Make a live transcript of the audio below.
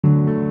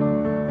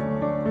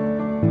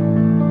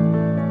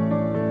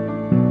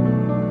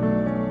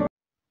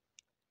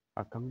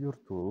Akkam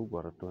jirtu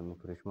barattoonni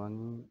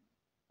fireshmaanii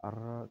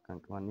har'a kan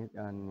qabannee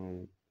dhiyaanne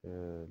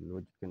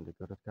loojik and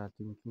critical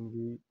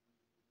thinking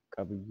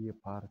qabiyyee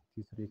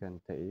paartii 3 kan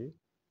ta'e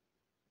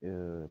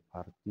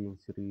paartiin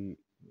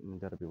 3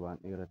 darbe waan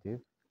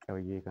dheerateef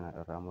qabiyyee kana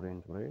irraa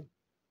mureen ture.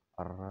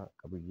 Har'a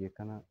qabiyyee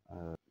kana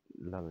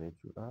ilaalla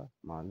jechuudha.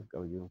 Maaliif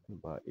qabiyyeen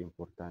kun baay'ee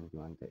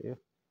impoortaantii waan ta'eef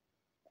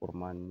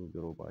qormaanni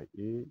yeroo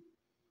baay'ee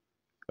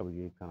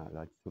qabiyyee kana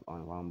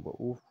ilaalchisuudhaan waan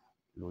ba'uuf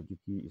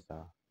loojikii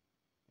isaa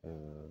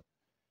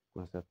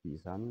konseptii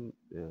isaan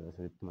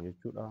sirriittuma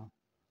jechuudha.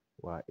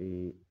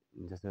 Waa'ee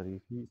necessary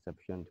fi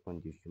sufficient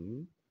condition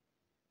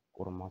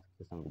qormaata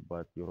keessan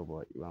gubbaatti yeroo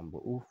baay'ee waan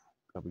ba'uuf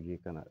qabiyyee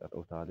kana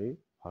utaalee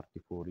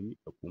paartii 4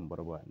 dhaquun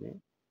barbaanne.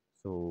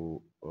 So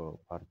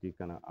paartii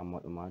kana amma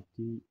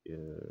dhumaatti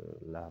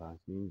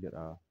laaraansiin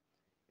jedha.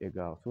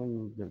 Egaa osoo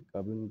hin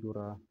jalqabin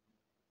dura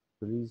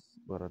please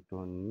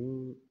barattoonni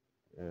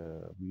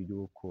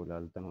viidiyoo koo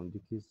ilaaltan hundi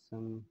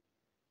keessan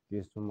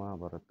keessumaa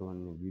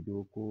barattoonni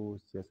viidiyoo koo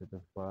si'a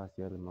sadaffaa,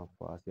 si'a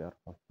lammaffaa, si'a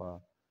arfaffaa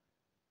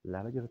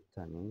ilaalaa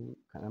jirtanii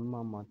kan amma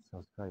ammaatti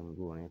subscribe hin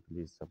goone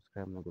please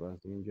subscribe na godhaa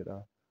isiniin jedha.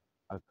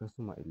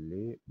 Akkasuma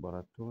illee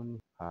barattoonni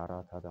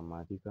haaraa taatan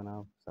maatii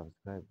kanaaf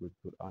subscribe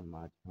gochuudhaan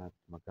maatii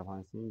kanatti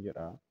makamaan isiniin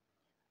jedha.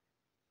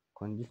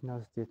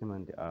 Conditional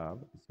statement are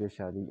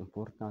especially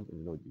important in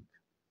logic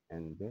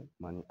and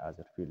many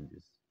other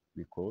fields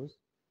because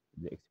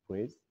they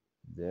express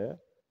the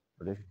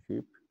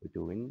relationship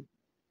between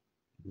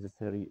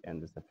necessary and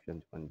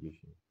sufficient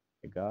condition.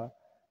 Egaa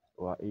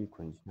waa'ee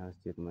conditional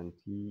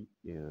statementii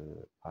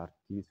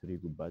paartii 3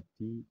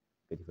 gubbaatti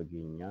gadi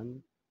fageenyaan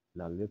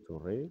ilaallee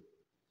turre.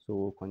 So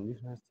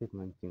conditional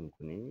statementiin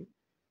kun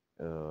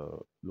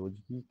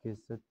loojikii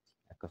keessatti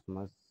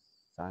akkasumas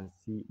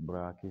saayinsii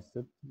biraa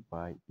keessatti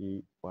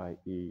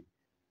baay'ee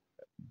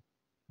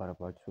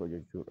barbaachisuudha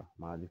jechuudha.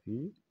 Maaliif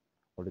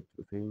walitti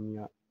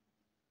dhufeenya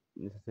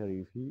necessary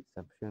fi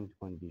sufficient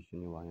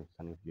condition waan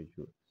ibsaniif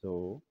jechuudha. So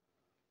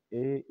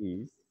A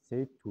is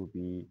said to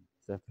be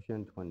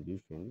sufficient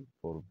condition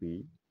for B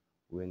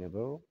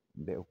whenever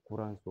the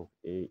occurrence of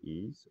A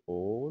is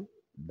all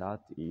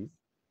that is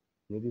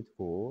needed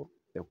for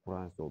the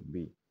occurrence of B.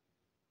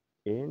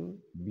 And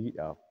B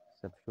dhaaf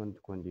sufficient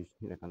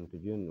condition kan nuti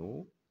jennu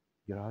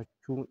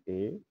jiraachuun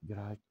A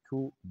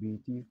jiraachuu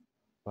B'tiif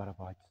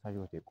barbaachisaa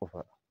yoo ta'e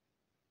qofadha.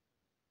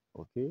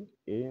 Okay?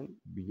 And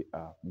B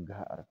dhaaf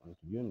gahaadha kan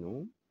nuti jennu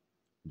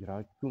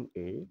jiraachuun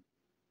A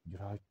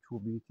jiraachuu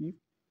B'tiif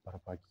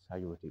barbaachisaa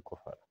yoo ta'e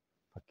qofadha.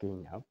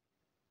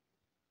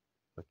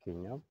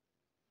 Fakkeenyaaf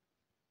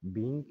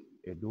being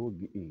a dog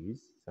is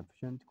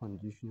sufficient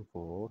condition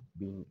for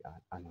being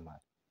an animal.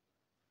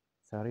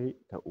 Saree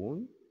ta'uun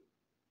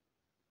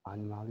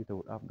animaalii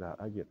ta'uudhaaf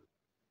gahaadha jedha.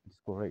 It's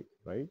correct,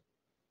 right?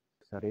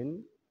 Sareen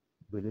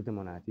beellada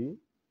manaati.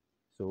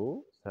 So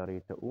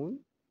saree ta'uun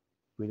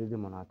beellada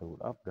manaa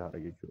ta'uudhaaf gahaadha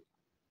jechuudha.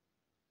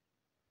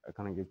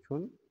 Kana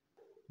jechuun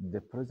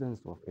the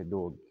presence of a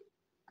dog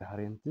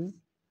guarantees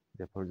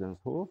the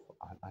presence of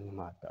an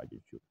animal ta'a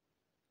jechuudha.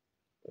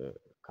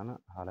 Kana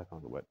haala kan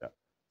hubadha.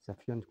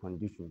 Sufficient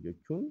condition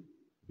jechuun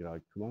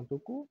jiraachuu waan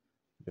tokko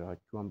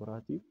jiraachuu waan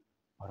biraatiif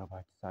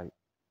barbaachisaa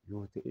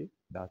yoo ta'e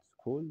that's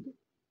called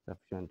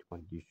sufficient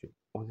condition.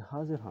 On the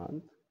other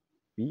hand,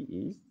 B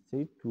is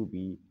said to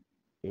be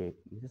a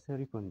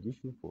necessary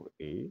condition for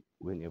A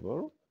whenever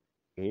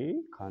A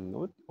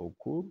cannot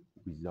occur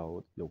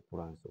without the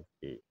occurrence of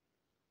A.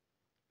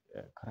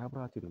 Karaa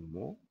biraatiin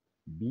immoo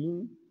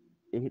being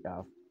A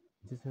dhaaf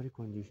necessary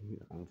condition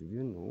kan nuti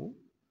jennu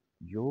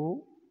yoo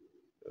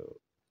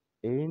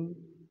A'n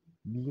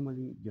B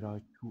malee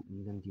jiraachuu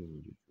hin dandeenye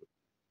jechuudha.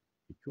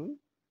 Jechuun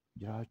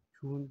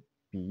jiraachuun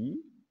B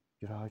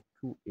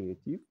jiraachuu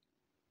A'tiif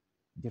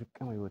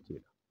dirqama yoo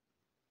ta'edha.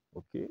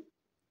 Okay?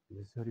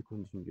 Necessary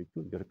condition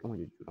jechuun dirqama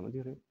jechuudha.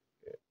 Malee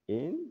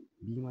A'n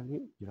B malee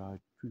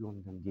jiraachuu yoo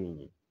hin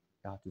dandeenye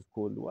that is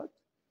called what?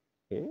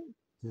 A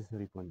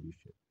necessary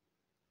condition.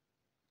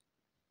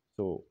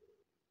 So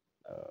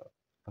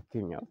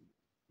fakkeenyaaf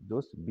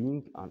thus being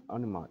an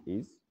animal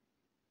is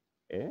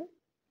a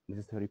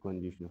necessary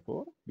condition for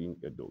being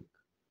a dog.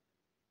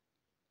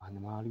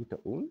 Animaalii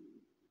ta'uun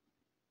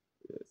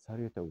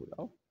saree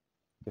ta'uudhaaf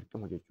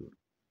dirqama jechuudha.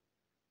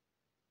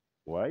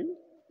 Why?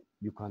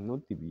 You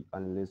cannot be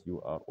unless you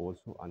are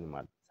also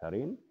animal.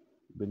 Sareen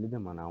beellada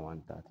manaa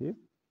waan taateef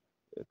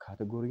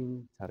kaatagoriin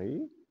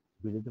saree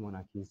beellada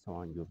manaa keessa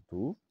waan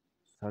jirtuuf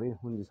sareen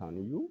hundi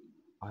isaaniiyyuu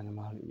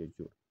animaalii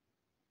jechuudha.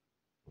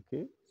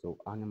 Okay? So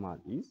animal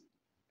is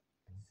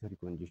a necessary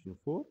condition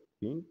for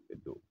being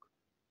a dog.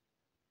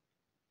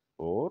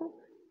 Or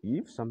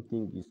if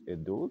something is a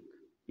dog,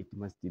 it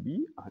must be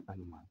an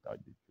animal.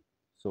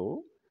 So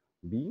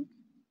being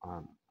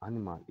an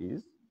animal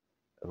is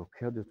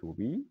required to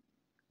be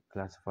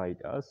classified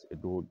as a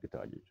dog.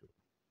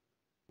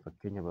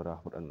 Fakkeenya biraa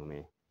fudhannu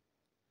mee.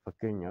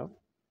 Fakkeenyaaf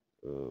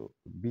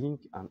being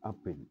an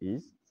apple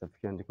is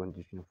sufficient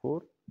condition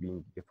for being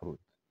a fruit.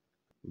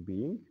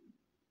 Being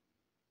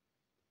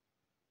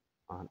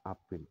an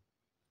apple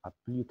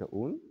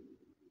ta'uun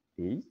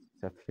is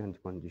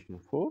sufficient condition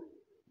for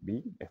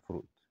being a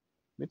fruit.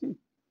 Miti.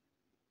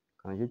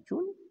 Kana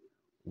jechuun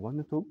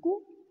wanti tokko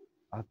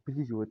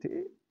appilii yoo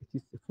ta'e it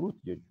is a fruit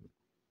jechuudha.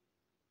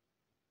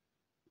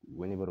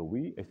 Whenever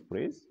we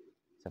express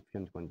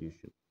sufficient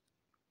condition.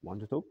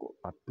 Wanti tokko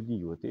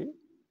appilii yoo ta'e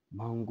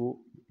maangoo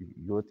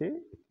yoo ta'e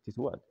it is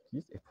what? It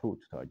is a fruit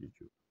ta'a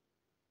jechuudha.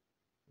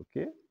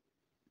 Okay?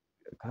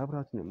 Karaa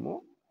biraatiin immoo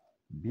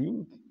being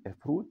a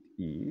fruit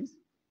is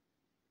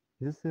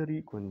necessary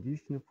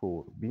condition for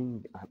being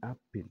an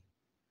apple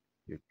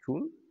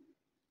jechuun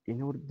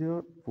in order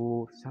for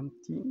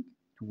something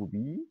to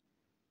be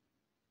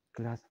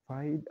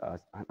classified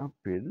as an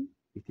apple,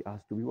 it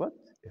has to be what?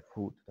 A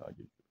fruit ta'a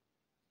jechuudha.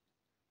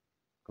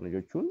 Kana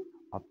jechuun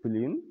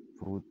appiliin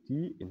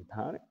fruutii hin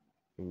taane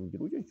hin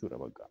jiru jechuudha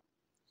bakka.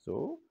 So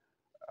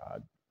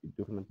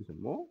iddoo kanattis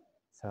immoo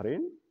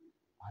sareen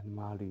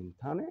animaalii hin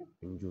taane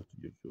hin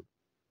jirtu jechuudha.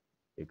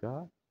 Egaa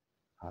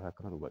haala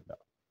kana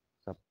hubadhaa.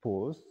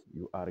 Suppose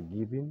you are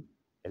given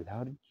a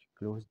large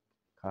closed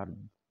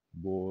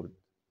cardboard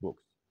box.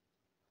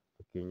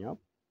 Fakkeenyaaf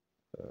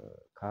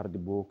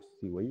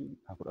cardboxii wayii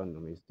haa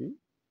fudhannu meestii.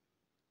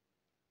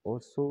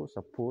 Also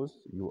suppose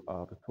you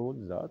are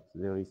told that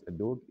there is a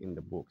dog in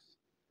the box.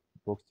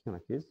 Box kana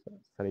keessa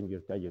sareen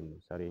jirti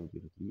jennu. Sareen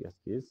jirti as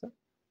keessa.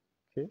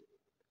 Okay.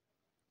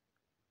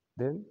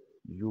 Then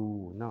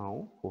you now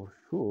for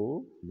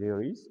sure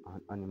there is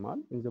an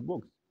animal in the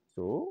box.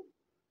 So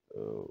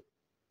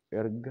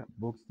erga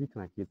boxii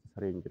kana keessa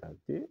sareen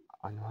jiraatte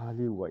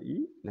animaalii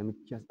wayii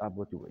namichi as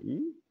dhaabbatu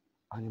wayii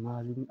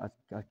animaaliin as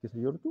keessa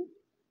jirtu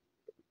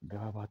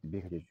gabaabaatti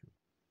beeka jechuudha.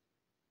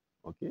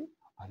 Okay?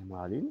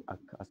 Animaaliin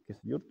akka as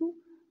keessa jirtu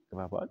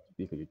gabaabaatti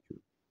beeka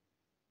jechuudha.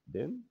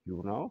 Then you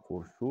know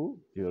for sure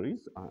there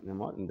is an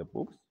animal in the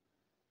box.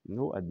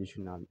 No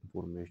additional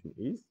information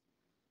is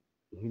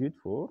needed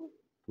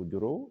to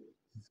draw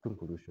this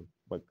conclusion.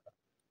 But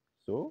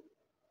so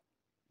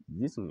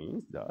this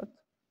means that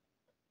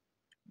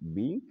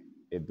being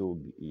a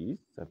dog is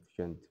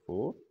sufficient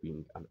for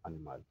being an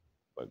animal.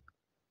 But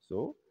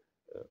so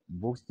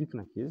boxii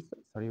kana keessa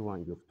saree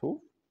waan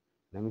jirtuuf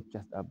namichi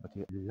as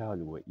dhaabbatee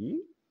ilaalu wayii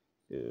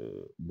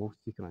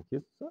boxii kana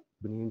keessa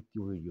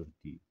bineentii wayii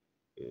jirti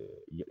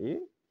jedhee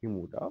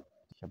himuudhaaf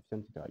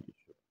sufficient ta'a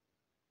jechuudha.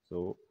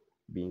 So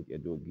being a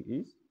dog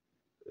is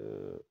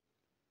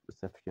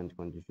sufficient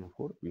condition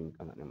for being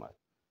an animal.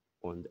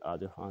 On the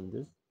other hand,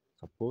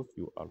 suppose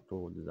you are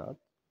told that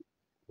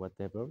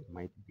whatever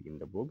might be in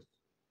the box,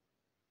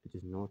 it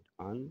is not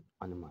an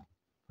animal.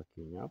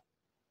 Fakkeenyaaf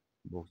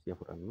boxii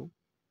fudhannu.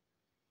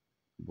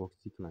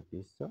 Boxii kana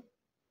keessa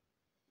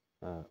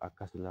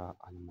akka silaa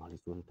animaalii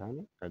osoo hin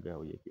taane dhagaa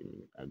wayii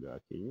keenya dhagaa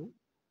keenya.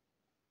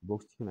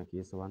 Boxii kana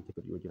keessa wanti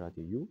fedhi yoo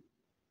jiraate iyyuu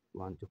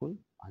wanti kun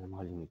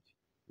animaalii miti.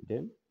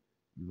 Then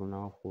you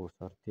know for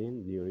certain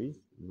there is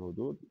no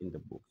dog in the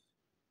box.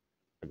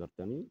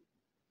 Agartanii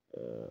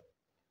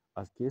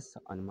as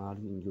keessa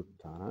animaaliin hin jirtu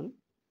taanaan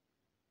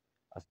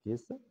as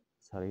keessa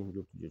sareen hin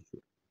jirtu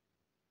jechuudha.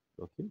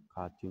 Yookiin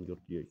kaattiin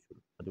jirtu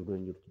jechuudha.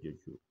 Adurreen jirtu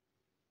jechuudha.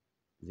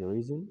 The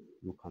reason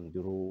you can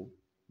draw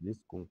this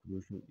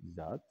conclusion is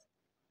that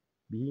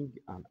being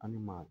an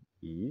animal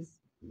is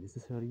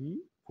necessary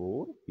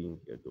for being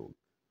a dog.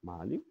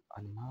 Maaliif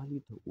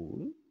animaalii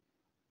ta'uun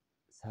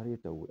saree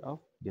ta'uudhaaf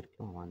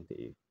dirqama waan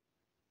ta'eef.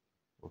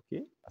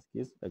 Okay? As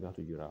keessa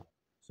dhagaatu jira.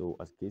 So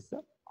as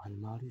keessa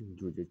animaalii hin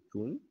jiru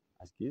jechuun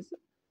as keessa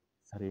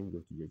sareen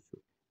jirtu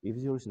jechuudha. If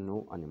there is no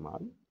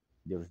animal,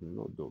 there is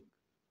no dog.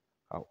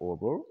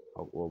 However,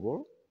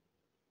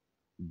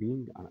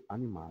 being an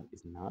animal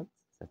is not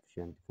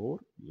sufficient for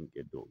being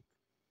a dog.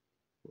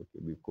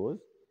 Okay, because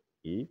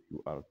if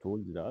you are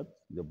told that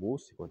the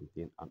box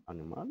contains an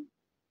animal,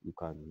 you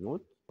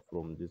cannot,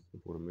 from this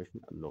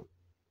information alone,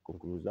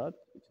 conclude that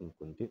it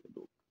contains a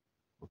dog.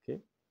 Okay?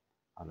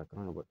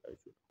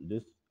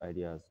 These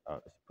ideas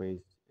are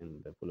expressed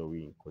in the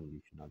following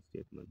conditional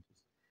statements.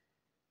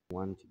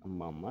 Wanti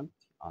amma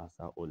ammatti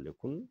haasaa oolle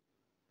kun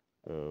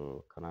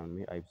kanaan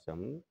mee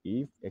ibsamu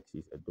if X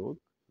is a dog,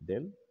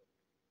 then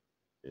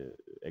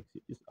X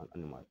is an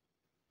animal.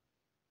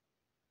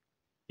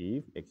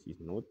 If X is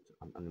not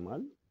an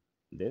animal,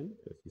 then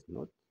X is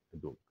not a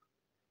dog.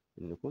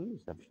 Inni kun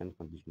sufficient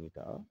condition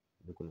ta'a.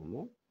 Inni kun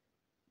immoo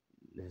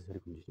necessary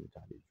condition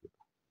ta'a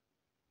jechuudha.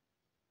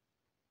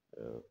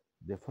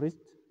 The first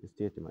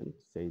statement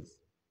says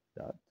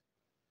that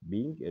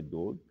being a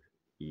dog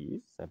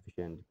is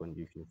sufficient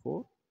condition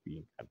for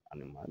being an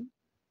animal.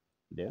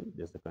 Then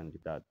the second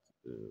that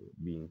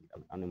being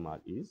an animal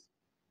is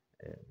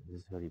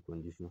necessary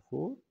condition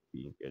for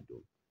being a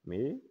dog.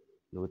 May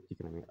not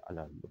take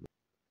alaallu.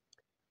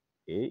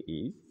 A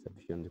is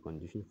sufficient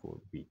condition for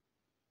B.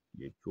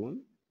 Jechuun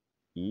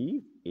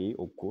if A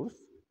occurs,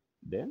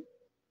 then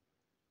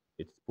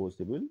it's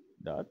possible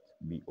that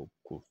B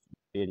occurs.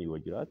 A yoo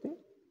jiraate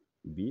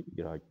B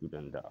jiraachuu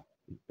danda'a.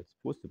 It's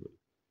possible.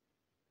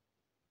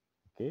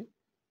 Okay.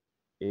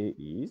 A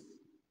is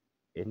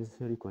a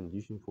necessary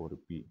condition for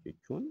B.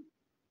 Jechuun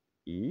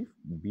if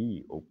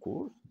B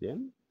occurs,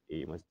 then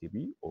A must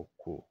be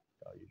occur.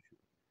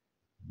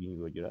 B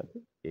yoo jiraate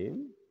A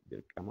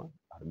dirqama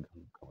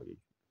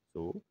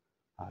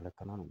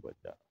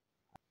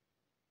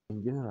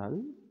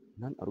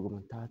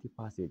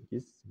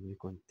passages may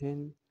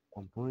contain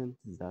components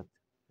that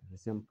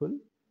resemble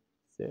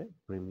the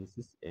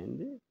premises and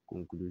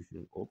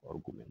conclusion of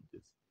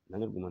arguments.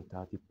 Nan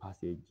argumentaati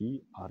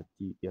passagii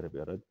paartii darbe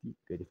irratti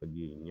gadi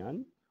fageenyaan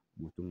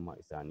guutummaa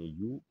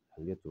isaaniiyyuu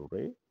ilaallee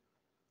turre.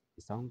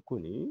 Isaan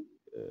kuni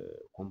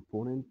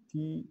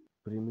kompoonentii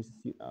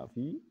premisiidhaa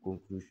fi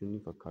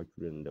conclusionii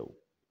fakkaachuu danda'u.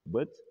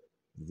 But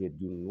they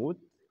do not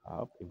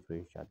have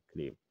inferential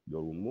claim.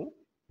 Garuu immoo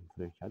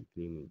inferential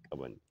claim hin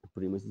qaban.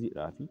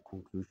 Premisiidhaa fi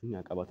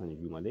conclusionii qabatan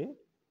iyyuu malee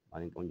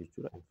maal hin qaban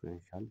jechuudha?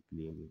 Inferential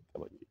claim hin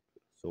qaban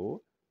jechuudha. So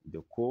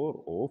the core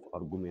of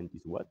argument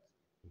is what?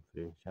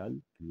 Inferential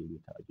claim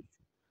ta'a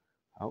jechuudha.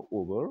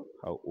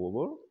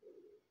 However,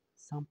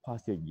 some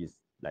passages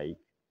like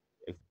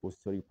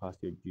expository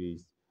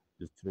passages,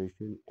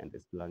 illustration and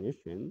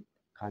explanation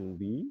can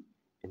be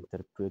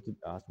interpreted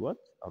as what?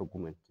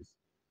 Arguments.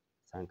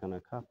 Isaan kana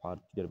akka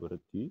paartii darbe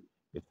irratti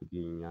gadi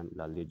fageenyaan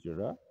ilaallee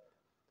jirra.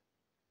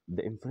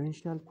 The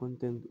inferential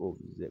content of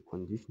the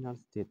conditional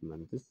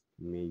statements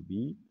may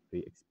be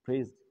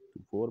re-expressed to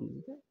form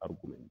the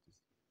arguments.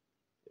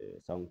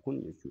 Isaan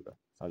kun jechuudha.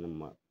 Isaan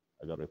amma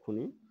agarre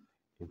kuni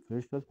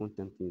inferential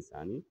content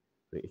isaanii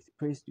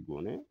re-expressed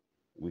goone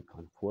we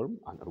can form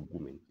an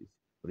argument.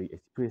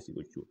 Re-express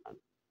gochuudhaan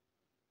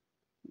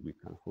we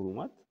can form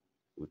what?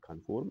 We can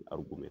form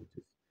arguments.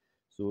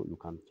 So you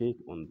can take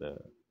on the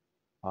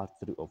part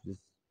 3 of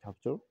this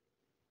chapter.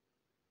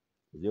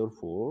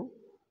 Therefore,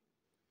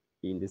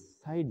 in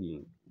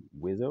deciding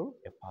whether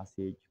a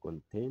passage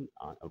contains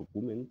an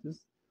argument,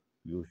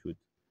 you should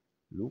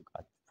look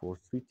at 4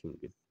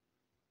 things.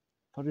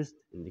 First,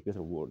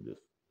 indicator words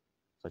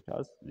such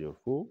as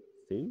therefore,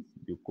 since,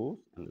 because,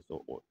 and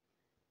so on.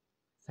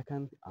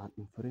 Second, an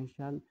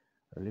inferential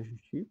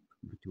relationship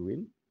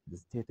between the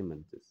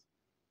statements.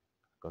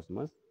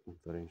 Akkasumas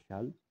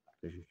inferential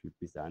relationship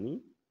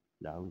isaanii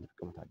ilaaluun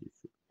dirqama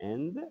jechuudha.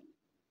 And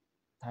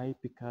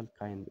typical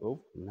kind of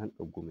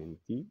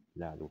non-argumentii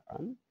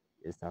ilaaluudhaan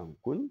isaan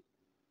kun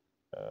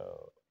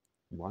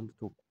wanta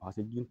tokko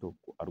passagein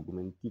tokko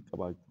argumentii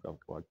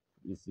qabaachuudhaaf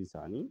dhiisii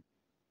isaanii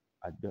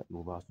adda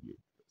nu baasu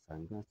jechuudha.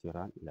 Isaan kana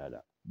seeraan ilaala.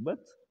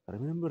 But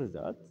remember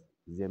that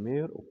the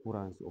mere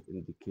occurrence of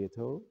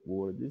indicator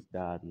words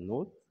does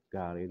not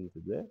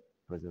guarantee the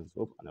presence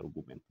of an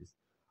argument.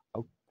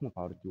 Akkuma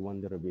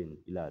paartiiwwan darbeen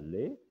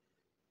ilaallee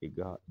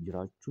egaa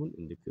jiraachuun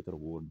indicator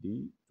wordii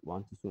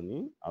wanti suni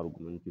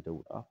argumentii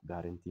ta'uudhaaf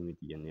gaarantii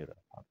miti jenneerra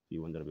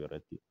paartiiwwan darbee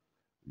irratti.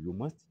 You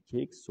must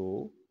check so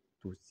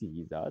to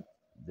see that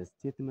the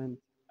statement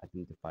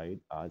identified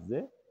as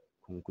the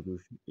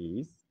conclusion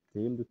is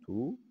claimed to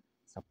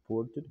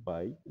supported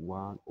by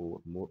one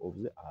or more of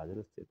the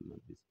other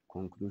statements.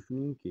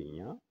 Conclusion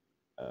keenya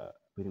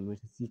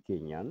premises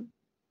keenyaan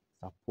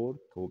support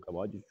ta'uu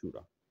qabaa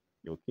jechuudha.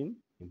 Yookiin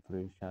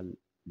inferential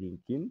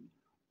linkiin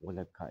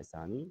walakkaa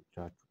isaanii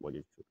jiraachuu qaba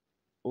jechuudha.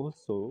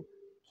 Also,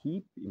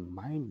 keep in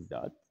mind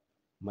that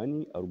many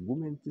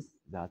arguments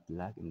that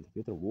lack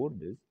indicator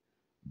words,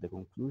 the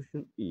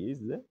conclusion is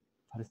the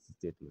first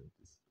statement.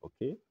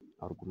 Okay?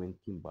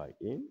 Argumentiin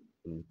baay'een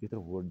indicator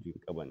word hin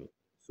qabani.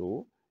 So,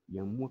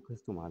 yommuu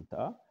akkasitti maal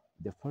ta'a?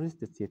 The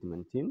first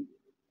statementiin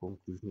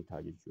conclusion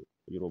ta'a jechuudha.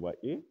 Yeroo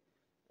baay'ee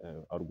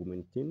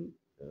argumentiin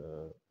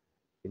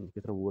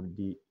indicator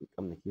wordii hin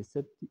qabne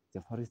keessatti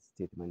the first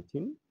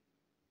statementiin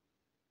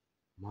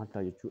maal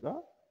ta'a jechuudha?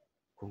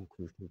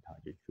 Conclusion ta'a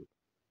jechuudha.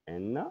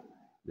 And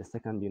the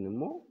second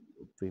immoo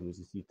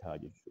premises ta'a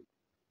jechuudha.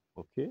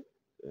 Okay?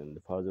 And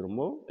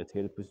furthermore, it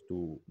helps to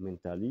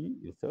mentally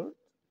insert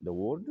the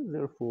word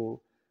therefore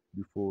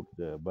before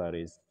the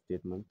various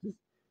statements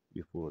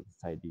before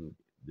deciding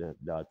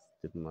that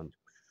statement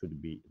should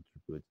be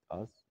interpreted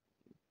as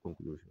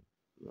conclusion.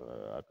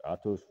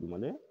 Atos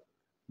malee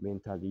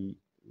mentally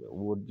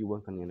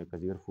wordiiwwan kanneen akka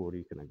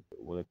therefore kana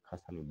walakkaa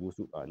isaanii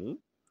buusuudhaanii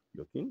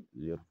yookiin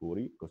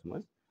therefore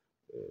akkasumas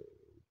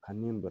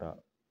kanneen biraa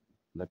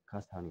lakkaa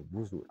isaanii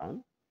buusuudhaan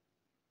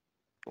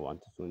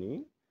wanti suni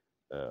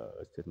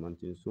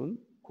statementiin sun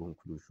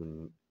conclusion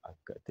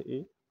akka ta'e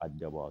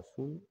adda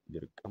baasuun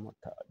dirqama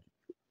ta'a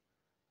jechuudha.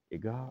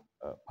 Egaa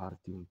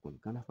paartiin kun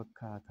kana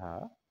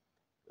fakkaataa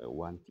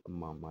wanti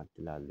amma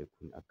ammaatti ilaalle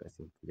kun akka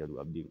isin fayyadu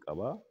abdiin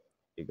qaba.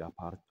 Egaa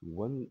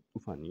paartiiwwan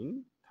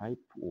dhufaniin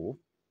type of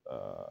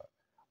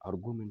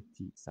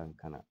argumentii isaan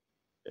kana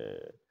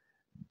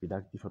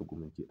deductive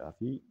argumentiidhaa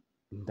fi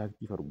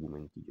inductive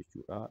argumentii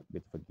jechuudha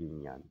gadi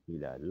fageenyaan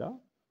ilaalla.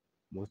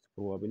 Most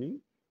probably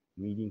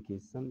meeting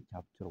keessan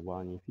chapter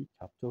 1 fi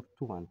chapter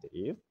 2 waan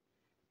ta'eef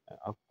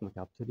akkuma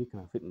chapter 3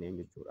 kana fidneen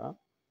jechuudha.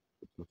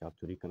 Akkuma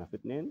chapter 3 kana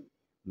fidneen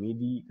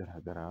meedii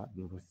garaagaraa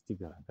university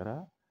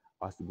garaagaraa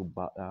as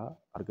gubbaadhaa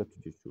argattu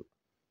jechuudha.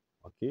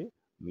 Okay?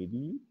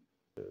 Meedii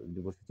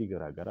university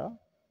garaagaraa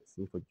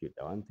isiniif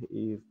hojjedha waan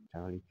ta'eef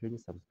chaanalii keenya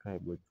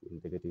subscribe gochuu hin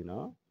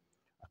dagatinaa.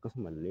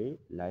 Akkasumallee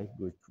like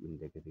gochuu hin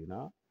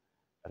dagatinaa.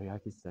 Riyaa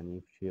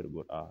keessaniif share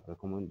godhaa,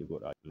 recommend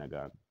godhaa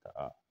nagaan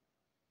ta'a.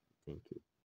 Thank you.